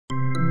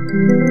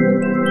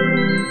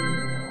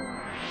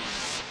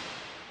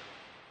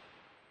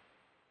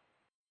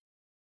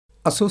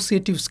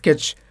Associative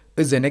Sketch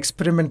is an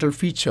experimental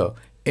feature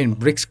in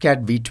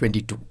BricsCAD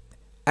V22,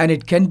 and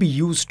it can be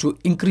used to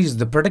increase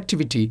the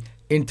productivity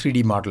in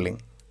 3D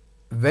modeling.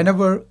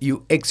 Whenever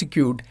you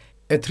execute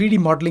a 3D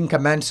modeling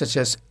command such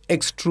as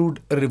extrude,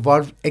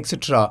 revolve,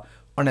 etc.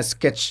 on a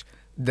sketch,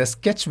 the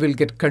sketch will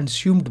get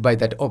consumed by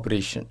that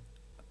operation.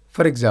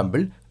 For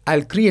example,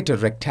 I'll create a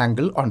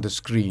rectangle on the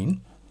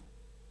screen.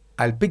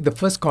 I'll pick the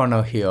first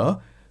corner here.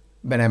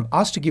 When I'm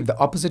asked to give the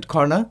opposite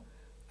corner,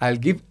 I'll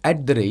give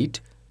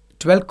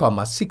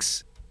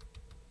 @12,6.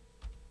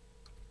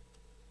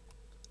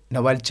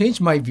 Now I'll change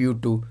my view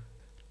to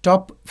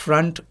top,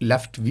 front,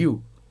 left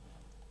view.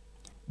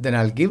 Then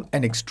I'll give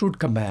an extrude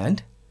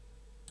command.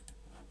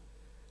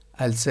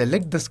 I'll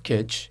select the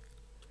sketch,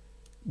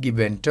 give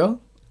enter.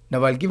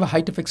 Now I'll give a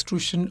height of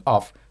extrusion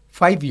of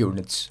 5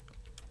 units.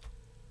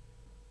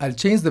 I'll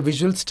change the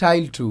visual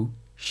style to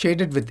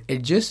shaded with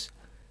edges.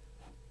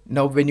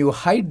 Now when you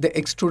hide the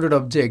extruded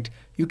object,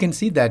 you can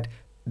see that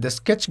the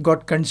sketch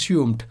got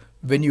consumed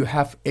when you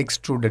have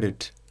extruded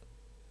it.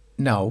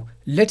 Now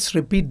let's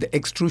repeat the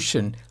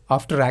extrusion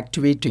after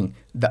activating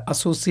the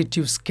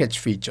Associative Sketch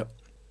feature.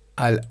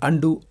 I'll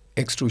undo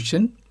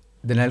extrusion,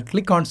 then I'll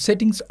click on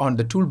settings on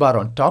the toolbar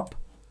on top.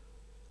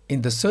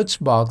 In the search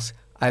box,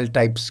 I'll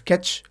type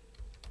sketch.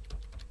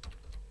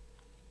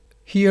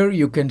 Here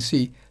you can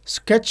see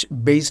sketch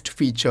based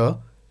feature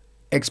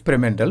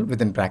experimental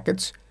within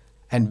brackets,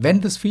 and when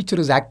this feature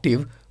is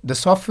active, the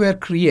software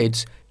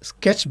creates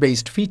sketch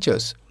based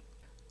features.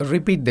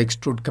 Repeat the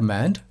extrude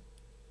command.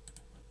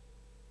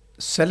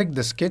 Select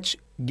the sketch,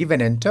 give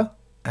an enter,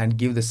 and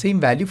give the same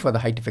value for the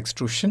height of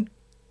extrusion.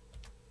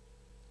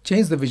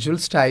 Change the visual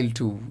style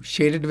to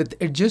shaded with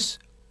edges.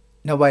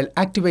 Now I'll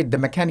activate the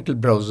mechanical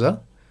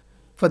browser.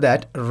 For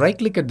that, right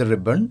click at the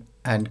ribbon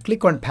and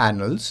click on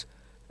panels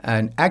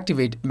and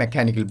activate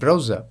mechanical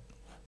browser.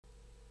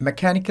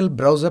 Mechanical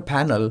browser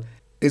panel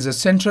is a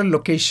central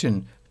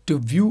location to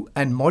view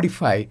and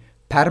modify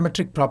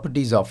parametric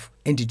properties of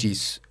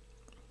entities.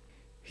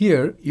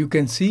 Here you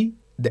can see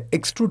the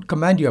extrude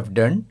command you have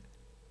done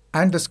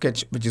and the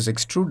sketch which is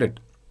extruded.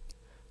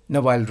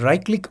 Now I'll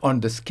right click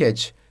on the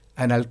sketch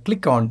and I'll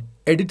click on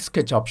Edit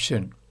Sketch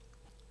option.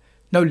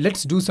 Now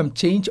let's do some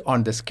change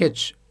on the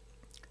sketch.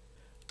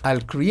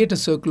 I'll create a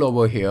circle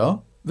over here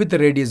with a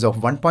radius of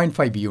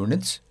 1.5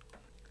 units.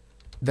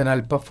 Then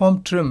I'll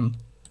perform trim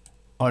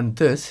on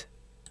this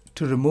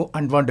to remove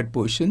unwanted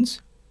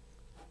portions.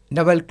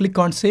 Now I'll click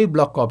on Save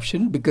Block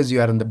option because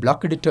you are in the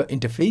block editor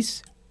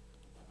interface.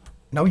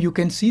 Now you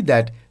can see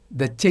that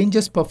the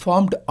changes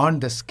performed on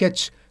the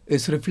sketch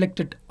is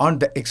reflected on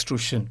the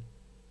extrusion.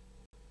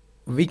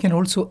 We can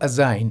also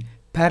assign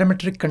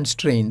parametric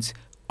constraints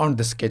on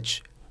the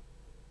sketch.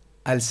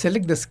 I'll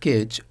select the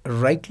sketch,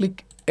 right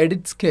click,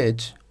 edit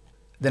sketch,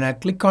 then I'll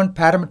click on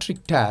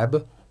parametric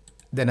tab,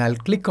 then I'll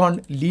click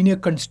on linear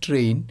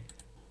constraint,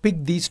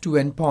 pick these two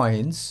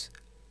endpoints,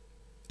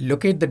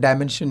 locate the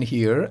dimension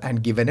here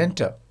and give an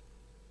enter.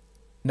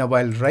 Now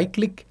I'll right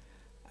click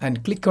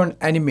and click on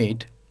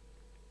animate.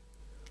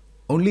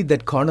 Only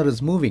that corner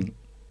is moving.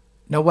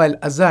 Now I'll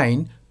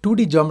assign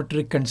 2D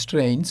geometric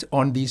constraints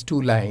on these two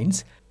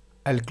lines.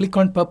 I'll click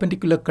on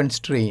perpendicular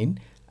constraint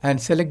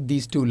and select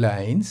these two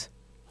lines.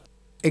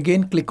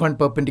 Again click on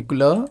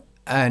perpendicular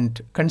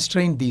and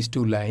constrain these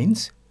two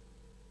lines.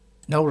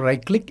 Now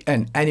right click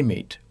and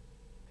animate.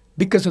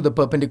 Because of the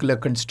perpendicular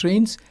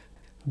constraints,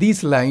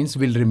 these lines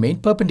will remain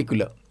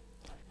perpendicular.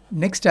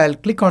 Next I'll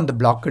click on the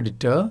block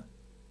editor,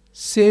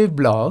 save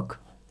block.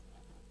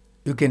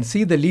 You can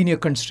see the linear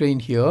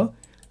constraint here.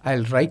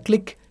 I'll right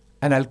click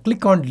and I'll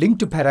click on link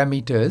to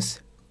parameters.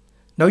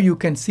 Now you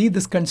can see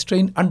this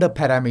constraint under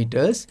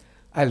parameters.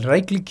 I'll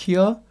right click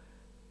here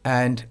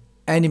and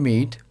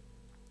animate.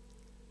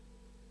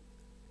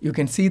 You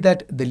can see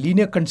that the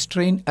linear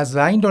constraint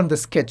assigned on the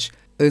sketch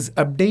is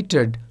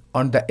updated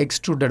on the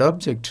extruded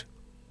object.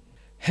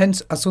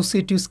 Hence,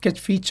 Associative Sketch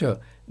feature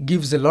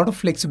gives a lot of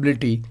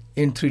flexibility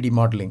in 3D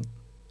modeling.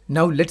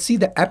 Now let's see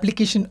the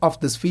application of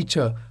this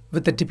feature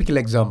with a typical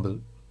example.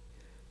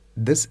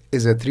 This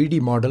is a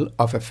 3D model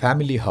of a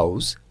family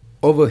house.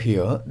 Over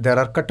here, there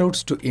are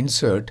cutouts to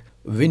insert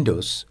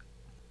windows.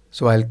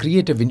 So I'll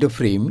create a window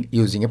frame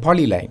using a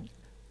polyline.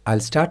 I'll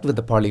start with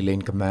the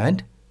polyline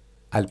command.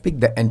 I'll pick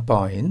the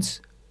endpoints.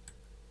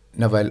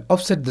 Now I'll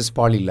offset this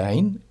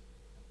polyline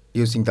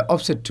using the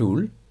offset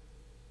tool.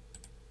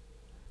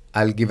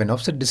 I'll give an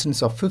offset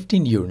distance of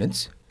 15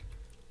 units.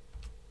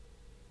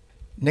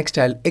 Next,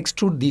 I'll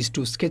extrude these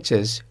two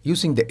sketches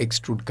using the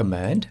extrude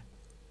command.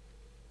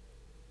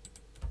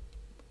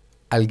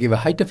 I'll give a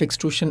height of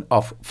extrusion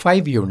of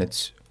 5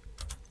 units.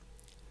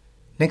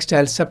 Next,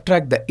 I'll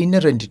subtract the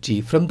inner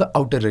entity from the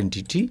outer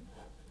entity.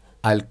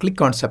 I'll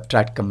click on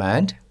subtract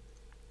command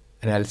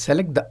and I'll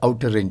select the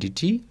outer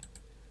entity.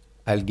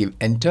 I'll give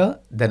enter,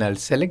 then I'll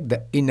select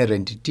the inner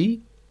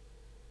entity,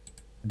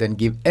 then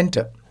give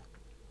enter.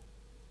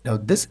 Now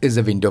this is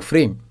a window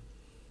frame.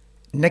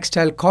 Next,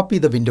 I'll copy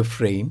the window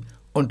frame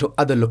onto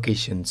other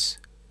locations.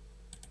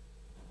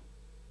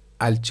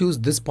 I'll choose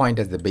this point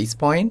as the base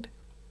point.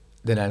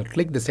 Then I'll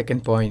click the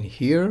second point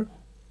here,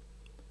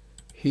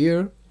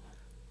 here,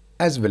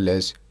 as well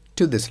as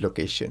to this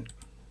location.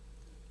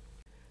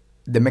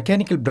 The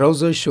mechanical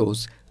browser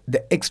shows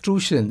the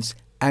extrusions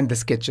and the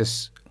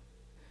sketches.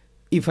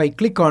 If I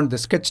click on the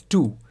sketch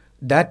 2,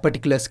 that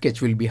particular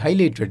sketch will be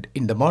highlighted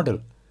in the model.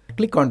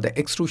 Click on the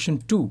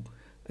extrusion 2,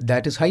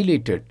 that is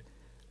highlighted.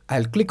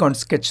 I'll click on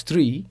sketch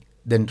 3,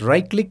 then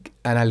right click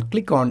and I'll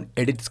click on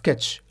edit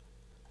sketch.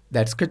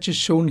 That sketch is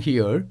shown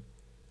here.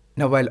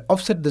 Now I'll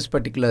offset this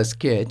particular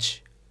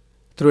sketch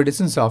through a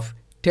distance of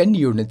 10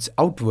 units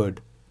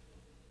outward.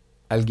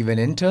 I'll give an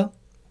enter.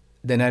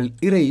 Then I'll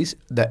erase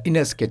the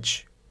inner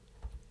sketch.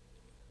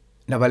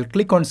 Now I'll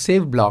click on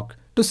Save block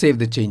to save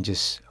the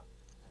changes.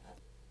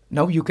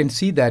 Now you can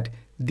see that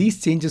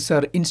these changes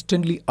are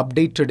instantly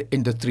updated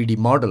in the 3D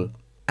model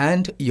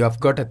and you have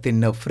got a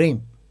thinner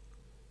frame.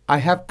 I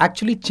have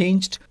actually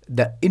changed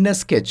the inner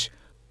sketch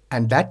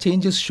and that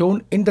change is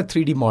shown in the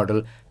 3D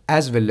model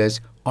as well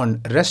as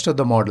on rest of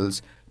the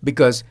models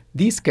because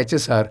these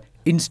sketches are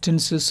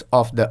instances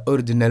of the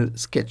original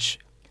sketch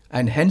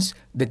and hence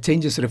the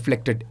change is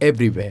reflected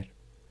everywhere.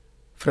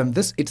 From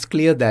this it's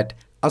clear that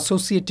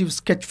Associative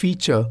Sketch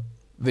feature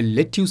will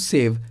let you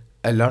save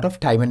a lot of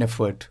time and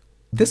effort.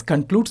 This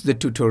concludes the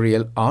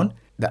tutorial on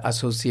the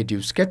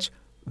Associative Sketch,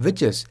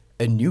 which is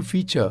a new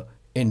feature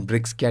in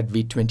BricsCAD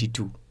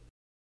V22.